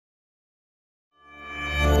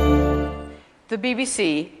The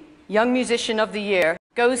BBC Young Musician of the Year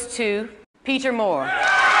goes to Peter Moore.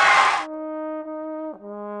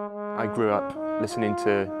 I grew up listening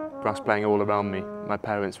to brass playing all around me. My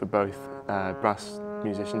parents were both brass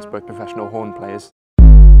musicians, both professional horn players.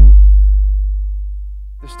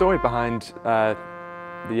 The story behind the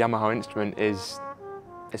Yamaha instrument is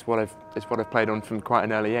what I've played on from quite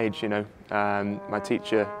an early age. You know, my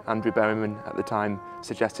teacher Andrew Berryman at the time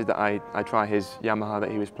suggested that I try his Yamaha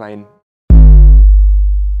that he was playing.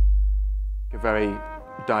 A very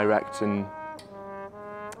direct and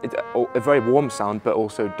a very warm sound, but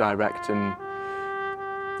also direct, and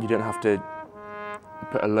you don't have to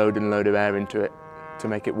put a load of air into it to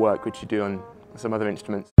make it work, which you do on some other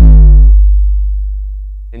instruments.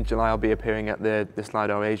 In July I'll be appearing at the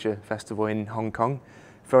SliderAsia festival in Hong Kong.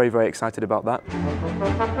 Very, very excited about that.